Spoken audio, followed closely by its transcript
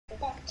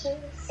you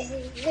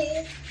and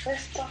me.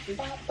 Let's talk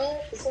about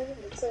bugs in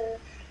the tub.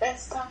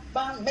 Let's talk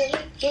about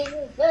making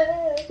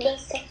love.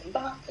 Let's talk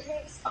about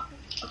sex.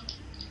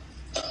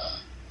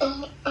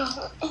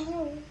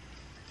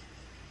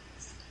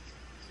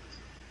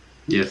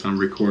 Yes, I'm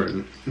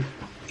recording.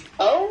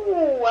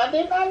 Oh, I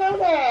did not know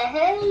that.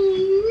 Hey.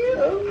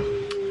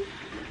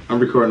 I'm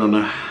recording on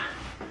the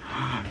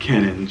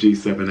Canon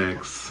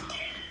G7X.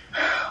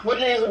 What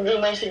it is with Drew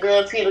makes your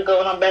girl T to go,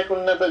 and I'm back with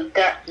another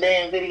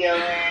goddamn video,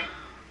 man.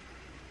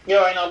 You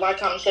already know, like,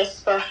 comment, share,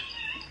 subscribe.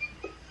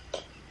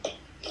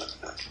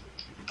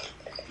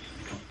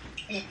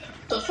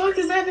 The fuck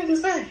is that nigga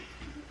say?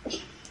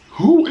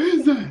 Who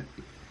is that?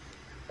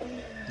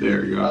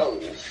 There you go.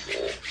 Oh,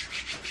 shit.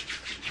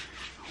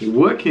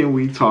 What can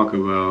we talk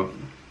about?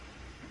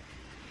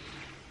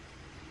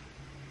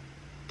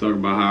 Talk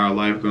about how our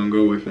life gonna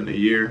go within a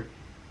year.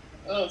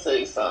 Let me tell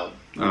you something.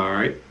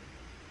 Alright.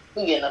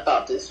 We getting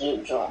about this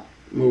juke joint.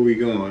 Where we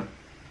going?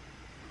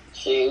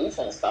 Shit, we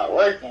finna start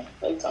working.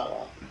 What you talking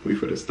about? We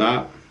finna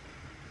stop?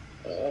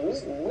 We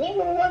ain't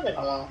gonna work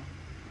no more.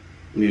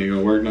 You ain't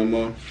gonna work no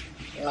more?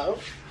 No.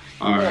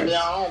 We're gonna be Alright.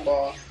 our own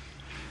boss.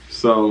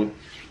 So,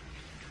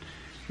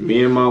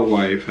 me and my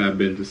wife have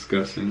been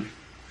discussing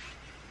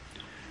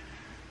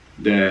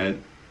that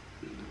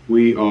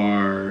we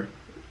are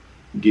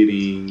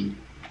getting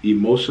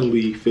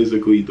emotionally,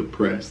 physically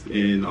depressed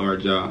in our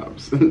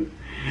jobs.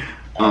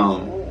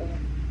 I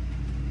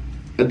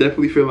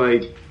definitely feel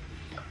like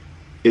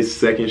it's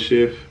second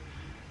shift,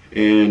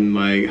 and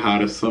like how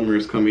the summer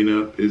is coming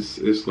up,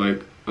 it's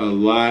like a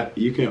lot.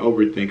 You can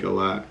overthink a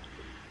lot,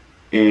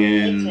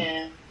 and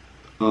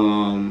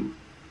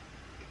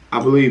I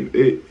believe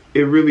it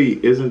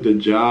really isn't the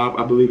job.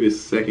 I believe it's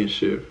second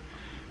shift.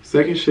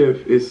 Second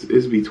shift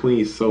is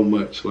between so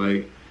much.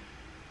 Like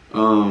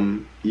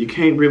you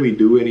can't really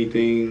do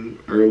anything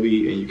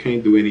early and you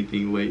can't do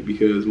anything late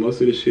because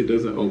most of the shit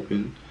doesn't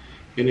open,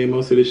 and then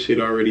most of the shit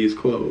already is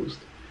closed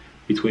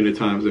between the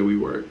times that we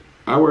work.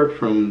 I work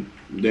from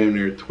damn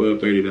near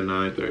 12:30 to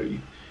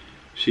 9:30.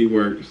 She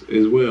works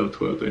as well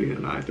 12:30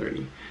 to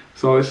 9:30.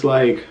 So it's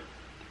like,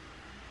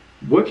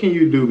 what can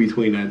you do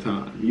between that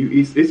time?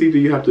 It's either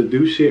you have to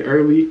do shit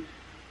early,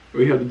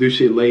 or you have to do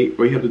shit late,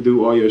 or you have to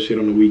do all your shit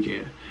on the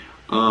weekend.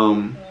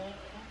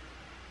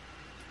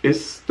 It's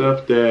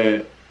stuff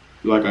that,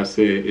 like I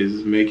said,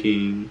 is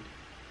making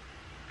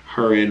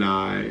her and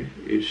I,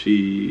 if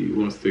she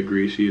wants to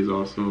agree, she is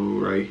also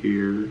right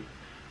here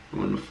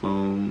on the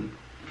phone.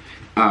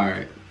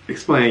 Alright,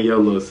 explain your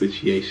little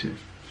situation.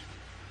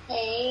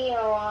 Hey,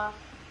 my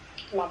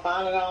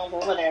bonnet on,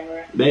 but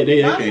whatever.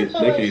 They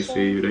can't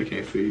see you. They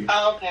can't see you.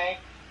 Oh, okay.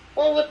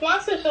 Well, with my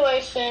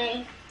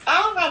situation,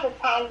 I don't have a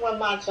problem with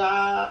my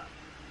job.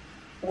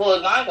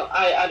 Well, I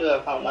do have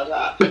a problem with my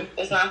job.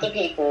 It's not the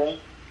people.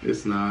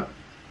 It's not.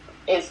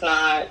 It's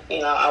not,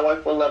 I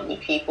work with lovely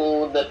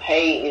people. The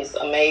pay is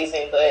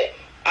amazing, but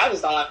I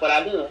just don't like what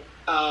I do.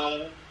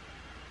 I'm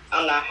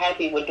not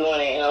happy with doing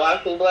it. And a lot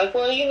of people are like,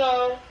 well,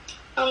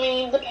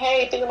 the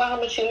pay, think about how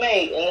much you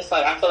make. And it's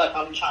like, I feel like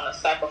I'm trying to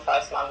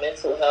sacrifice my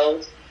mental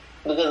health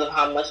because of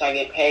how much I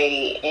get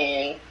paid.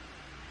 And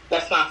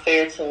that's not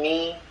fair to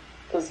me,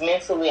 because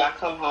mentally I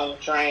come home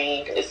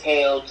drained as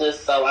hell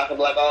just so I can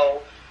be like,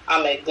 oh,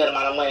 I make a good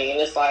amount of money.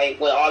 And it's like,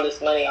 with all this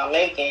money I'm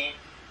making,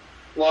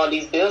 with all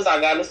these bills I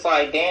got, it's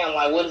like, damn,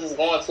 like, what is this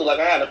going to? Like,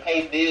 I got to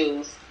pay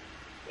bills,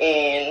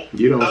 and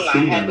I'm not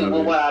happy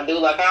with what I do.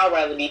 Like, I'd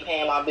rather be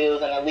paying my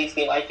bills and at least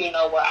be like, you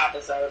know what, I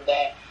deserve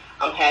that.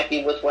 I'm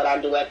happy with what I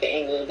do at the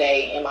end of the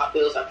day, and my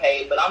bills are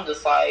paid. But I'm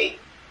just like,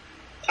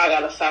 I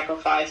got to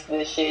sacrifice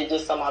this shit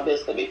just so my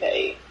bills could be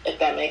paid, if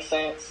that makes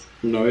sense.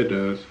 No, it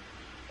does.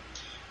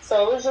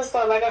 So it's just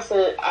like I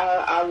said,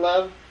 I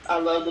love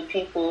the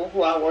people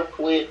who I work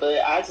with,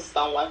 but I just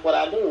don't like what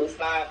I do. It's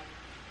not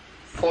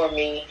for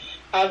me.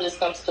 I've just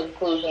come to the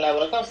conclusion that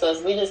when it comes to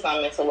us, we just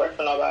not meant to work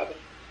for nobody.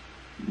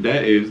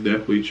 That is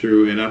definitely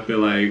true, and I feel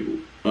like,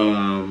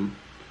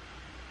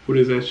 what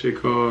is that shit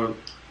called?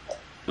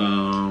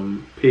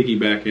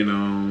 Piggybacking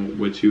on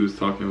what you was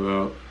talking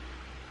about,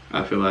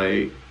 I feel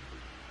like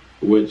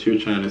what you're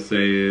trying to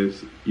say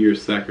is you're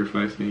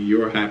sacrificing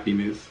your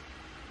happiness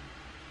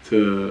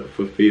to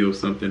fulfill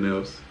something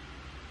else.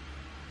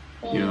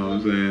 You know what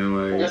I'm saying?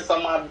 Like, just so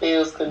my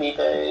bills could be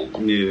paid.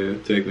 Yeah,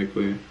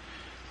 technically.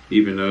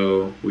 Even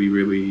though we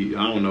really,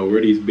 I don't know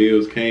where these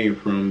bills came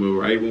from, but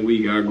right when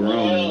we got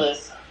grown,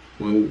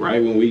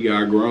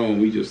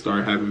 we just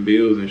started having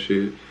bills and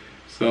shit.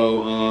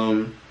 So,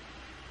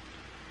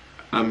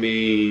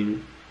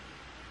 I'm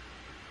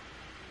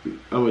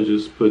gonna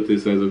just put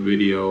this as a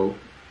video.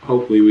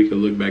 Hopefully we can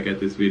look back at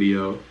this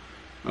video,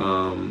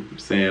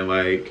 saying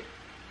like,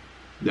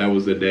 that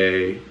was a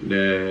day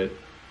that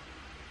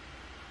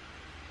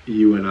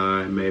you and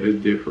I made a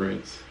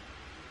difference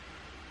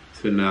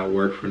to not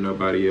work for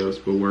nobody else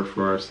but work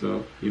for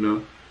ourselves,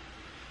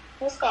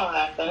 It's gonna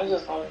happen. It's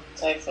just gonna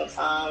take some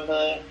time,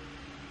 but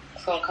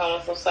it's gonna come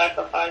with some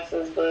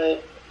sacrifices.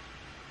 But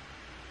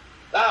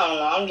I don't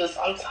know,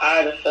 I'm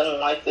tired of feeling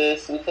like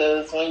this,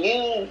 because when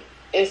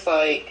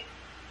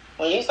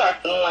when you start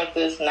feeling like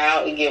this,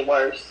 now it get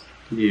worse.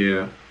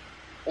 Yeah.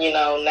 You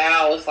know,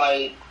 now it's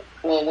like,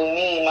 well, with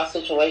me, my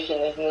situation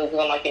is new because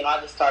I'm like, you know,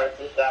 I just started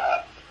this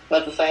job.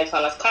 But at the same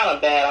time, that's kind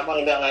of bad. I've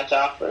only been on that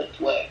job for,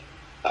 what,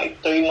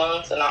 like 3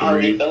 months, and I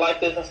already feel like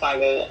this. That's not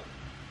good.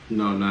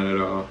 No, not at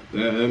all.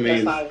 That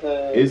means that's not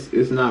good.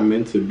 It's not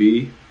meant to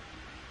be.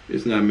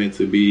 It's not meant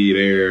to be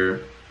there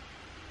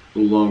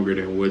longer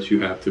than what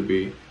you have to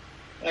be.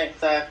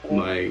 Exactly.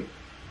 Like,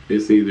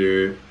 it's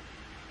either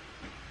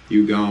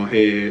you go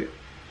ahead,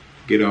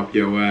 get off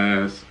your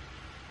ass,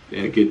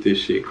 and get this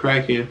shit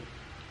cracking,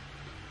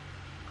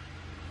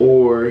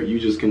 or you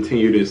just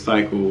continue this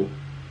cycle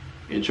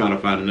and trying to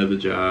find another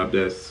job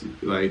that's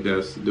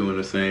doing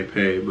the same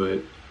pay, but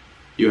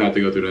you have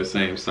to go through that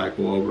same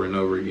cycle over and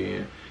over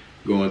again,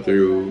 going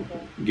through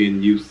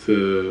getting used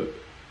to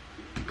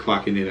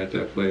clocking in at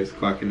that place,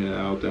 clocking in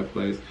out that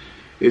place.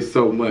 It's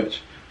so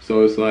much.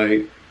 So it's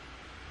like,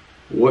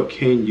 what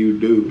can you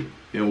do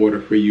in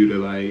order for you to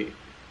like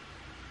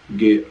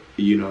get,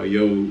 you know,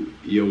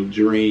 your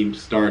dream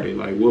started?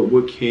 Like,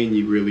 what can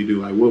you really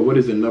do? Like, what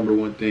is the number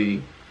one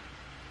thing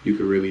you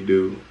could really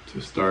do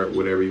to start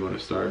whatever you want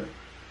to start?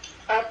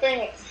 I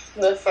think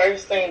the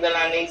first thing that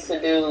I need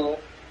to do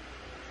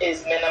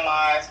is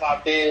minimize my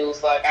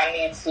bills. Like, I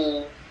need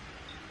to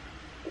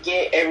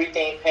get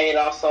everything paid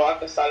off so I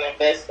can start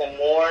investing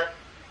more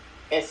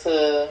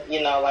into,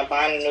 you know, like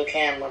buying a new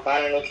camera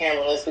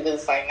list, because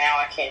it's like now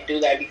I can't do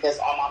that because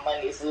all my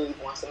money is literally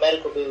going to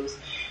medical bills,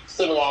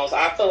 student loans.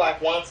 I feel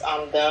like once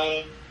I'm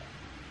done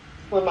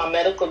with my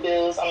medical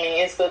bills, I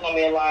mean, it's still going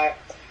to be a lot,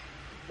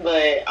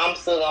 but I'm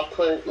still going to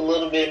put a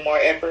little bit more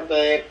effort,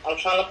 but I'm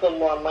trying to put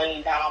more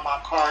money down on my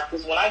car,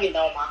 because when I get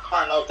done with my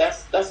car note,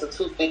 that's a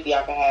 $250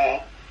 I can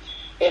have.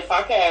 If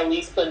I can at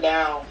least put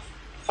down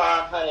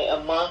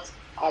 $500 a month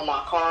on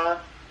my car,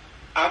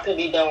 I could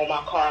be done with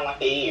my car in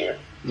like a year.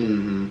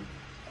 Mm-hmm.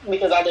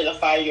 Because I did a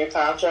 5-year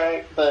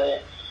contract,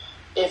 but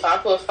if I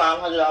put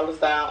 $500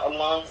 down a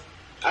month,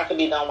 I could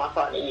be done with my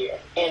car in a year.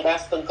 And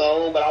that's the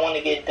goal, but I want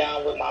to get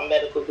done with my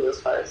medical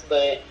bills first.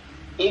 But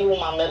even with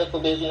my medical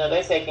bills, you know,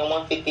 they're taking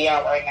 $150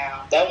 out right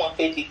now. That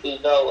 $150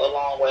 could go a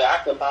long way. I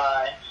could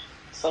buy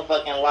some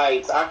fucking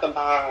lights. I could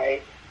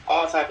buy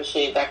all type of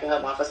shit that can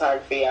help my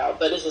photography out.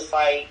 But it's just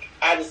like,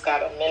 I just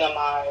got to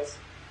minimize,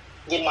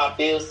 get my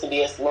bills to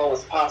be as low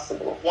as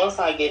possible. Once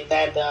I get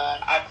that done,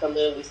 I could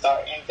literally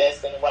start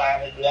investing in what I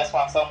gotta do. That's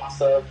why I told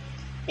myself,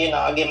 you know,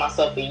 I give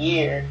myself a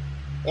year,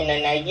 and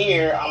in that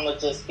year, I'm gonna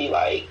just be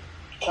like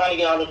trying to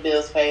get all the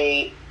bills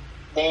paid,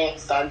 then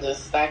start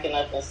just stacking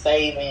up and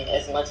saving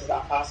as much as I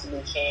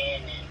possibly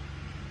can. And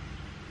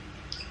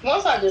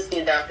once I just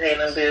get done paying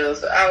the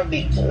bills, I'll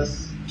be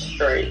just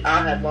straight.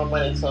 I'll have more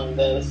money to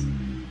invest,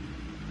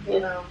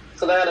 you know.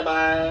 So I gotta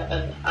buy,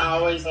 and I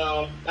already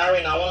know I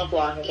want a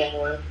vlogging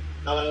camera.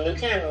 I want a new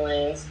camera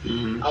lens.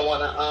 Mm-hmm. I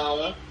want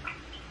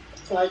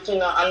to, like, you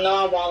know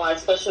I want, like,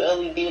 special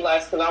LED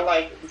lights because I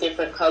like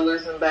different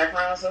colors and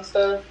backgrounds and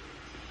stuff.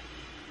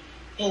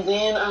 And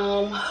then,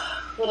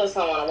 what else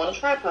I want? I want a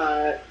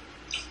tripod.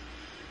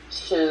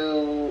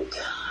 Shoot,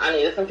 I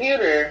need a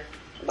computer.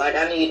 Like,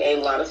 I need a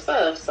lot of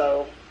stuff.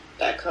 So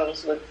that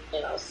comes with, you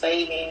know,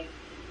 saving.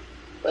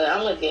 But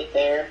I'm going to get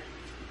there.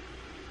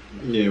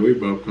 Yeah, we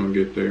both going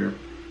to get there.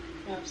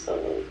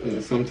 Absolutely.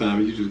 And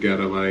sometimes you just got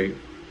to, like,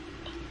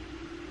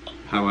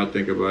 how I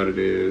think about it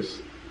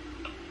is,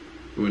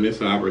 when it's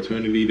an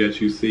opportunity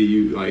that you see,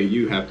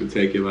 you have to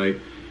take it,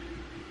 like,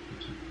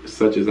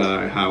 such as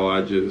how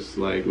I just,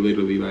 like,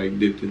 literally, like,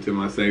 dipped into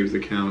my savings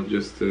account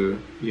just to,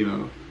 you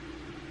know,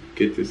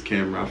 get this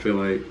camera. I feel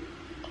like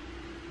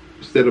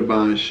instead of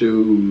buying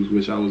shoes,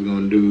 which I was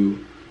gonna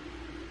do,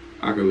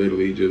 I could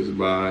literally just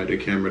buy the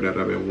camera that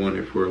I've been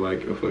wanting for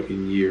like a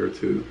fucking year or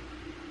two.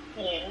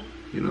 Yeah.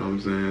 You know what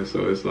I'm saying?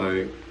 So it's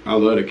like, I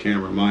love the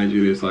camera, mind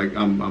you. It's like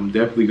I'm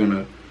definitely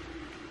gonna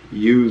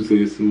use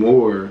this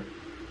more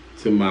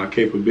to my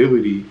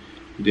capability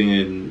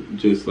than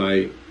just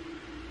like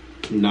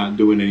not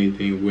doing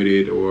anything with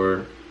it,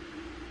 or,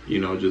 you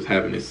know, just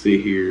having to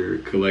sit here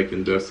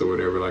collecting dust or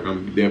whatever. Like,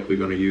 I'm definitely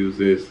gonna use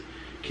this,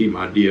 keep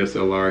my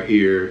DSLR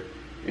here,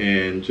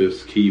 and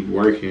just keep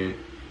working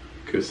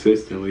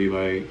consistently.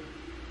 Like,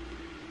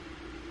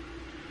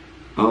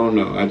 I don't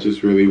know, I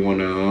just really want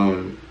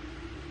to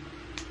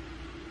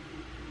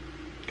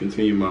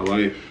continue my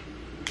life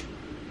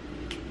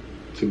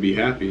to be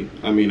happy.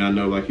 I mean, I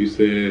know, like you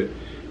said,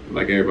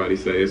 like everybody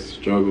says,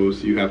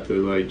 struggles, you have to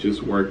like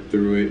just work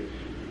through it,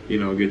 you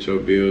know, get your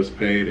bills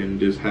paid and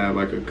just have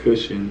like a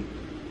cushion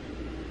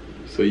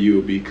so you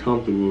will be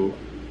comfortable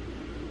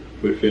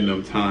within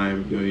them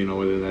time, you know,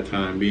 within that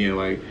time being.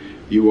 Like,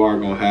 you are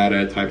gonna have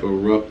that type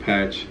of rough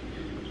patch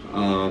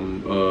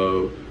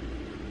of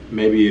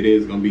maybe it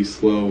is gonna be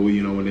slow,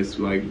 you know, when it's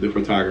like the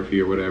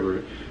photography or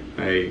whatever,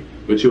 hey,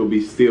 but you'll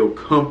be still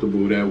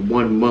comfortable that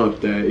 1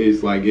 month that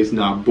is like, it's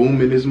not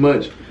booming as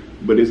much,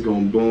 but it's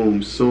gonna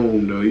boom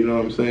soon though, you know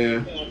what I'm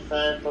saying?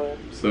 Exactly.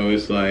 So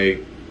it's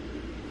like,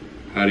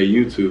 how the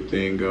YouTube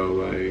thing go,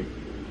 like,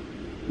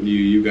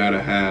 you gotta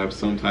have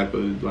some type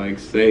of like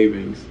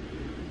savings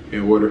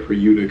in order for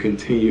you to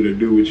continue to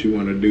do what you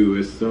want to do.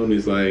 As soon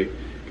as like,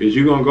 because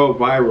you're gonna go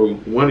viral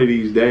one of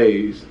these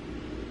days.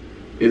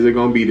 Is it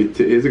gonna be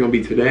is it gonna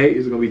be today?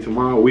 Is it gonna be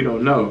tomorrow? We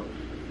don't know.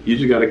 You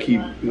just gotta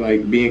keep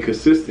like being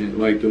consistent.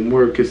 Like the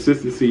more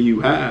consistency you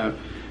have,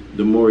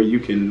 the more you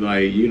can,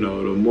 like, you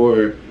know, the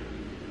more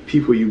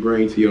people you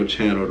bring to your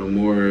channel, the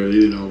more,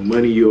 you know,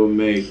 money you'll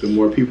make, the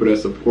more people that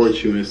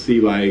support you and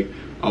see like,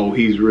 oh,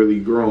 he's really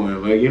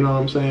growing. Like, you know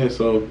what I'm saying?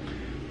 So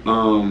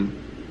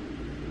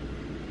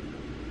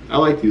I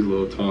like these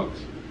little talks.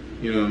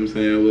 You know what I'm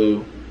saying? A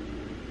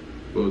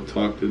little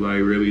talk to like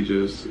really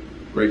just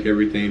break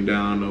everything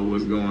down of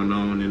what's going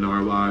on in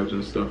our lives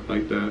and stuff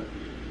like that.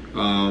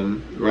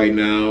 Right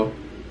now,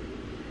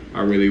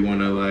 I really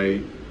want to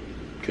like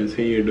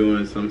continue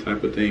doing some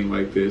type of thing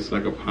like this,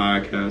 like a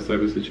podcast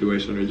type of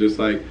situation, or just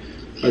like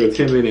a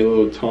 10-minute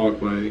little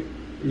talk, like,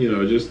 you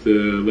know, just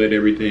to let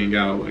everything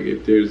out. Like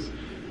if there's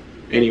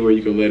anywhere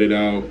you can let it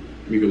out,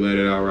 you can let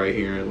it out right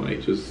here, and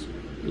like just,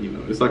 you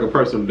know, it's like a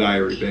personal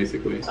diary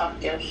basically.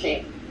 Talk your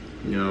shit.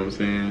 You know what I'm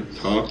saying?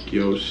 Talk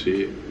your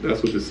shit.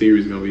 That's what the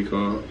series is gonna be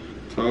called.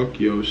 Talk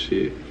your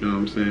shit. You know what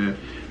I'm saying?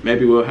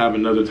 Maybe we'll have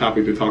another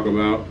topic to talk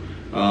about.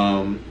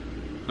 I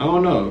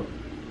don't know.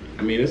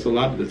 I mean, it's a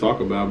lot to talk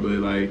about, but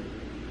like,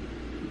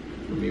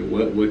 I mean,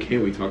 what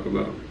can we talk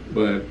about?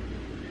 But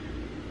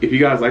if you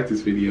guys like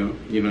this video,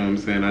 you know what I'm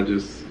saying? I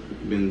just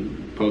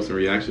been posting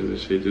reactions and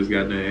shit. Just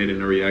got done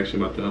editing a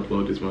reaction, about to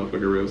upload this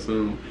motherfucker real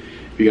soon.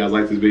 If you guys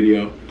like this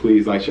video,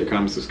 please like, share,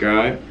 comment,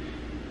 subscribe.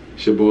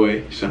 It's your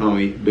boy, it's your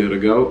homie, Bill the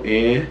Goat,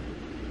 and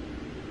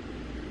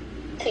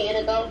Tia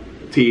the Goat.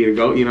 Tia the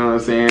Goat, you know what I'm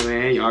saying,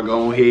 man? Y'all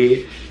go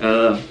ahead.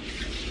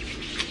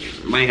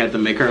 Might have to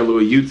make her a little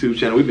YouTube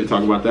channel. We've been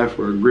talking about that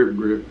for a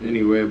grip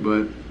anyway,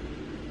 but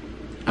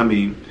I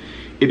mean,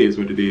 it is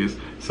what it is.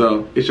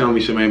 So it's your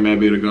homie, Shemaine, Mad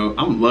Bill the Goat.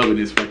 I'm loving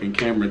this fucking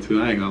camera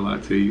too. I ain't gonna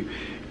lie to you.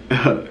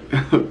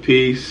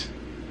 Peace.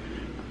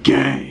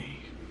 Gang.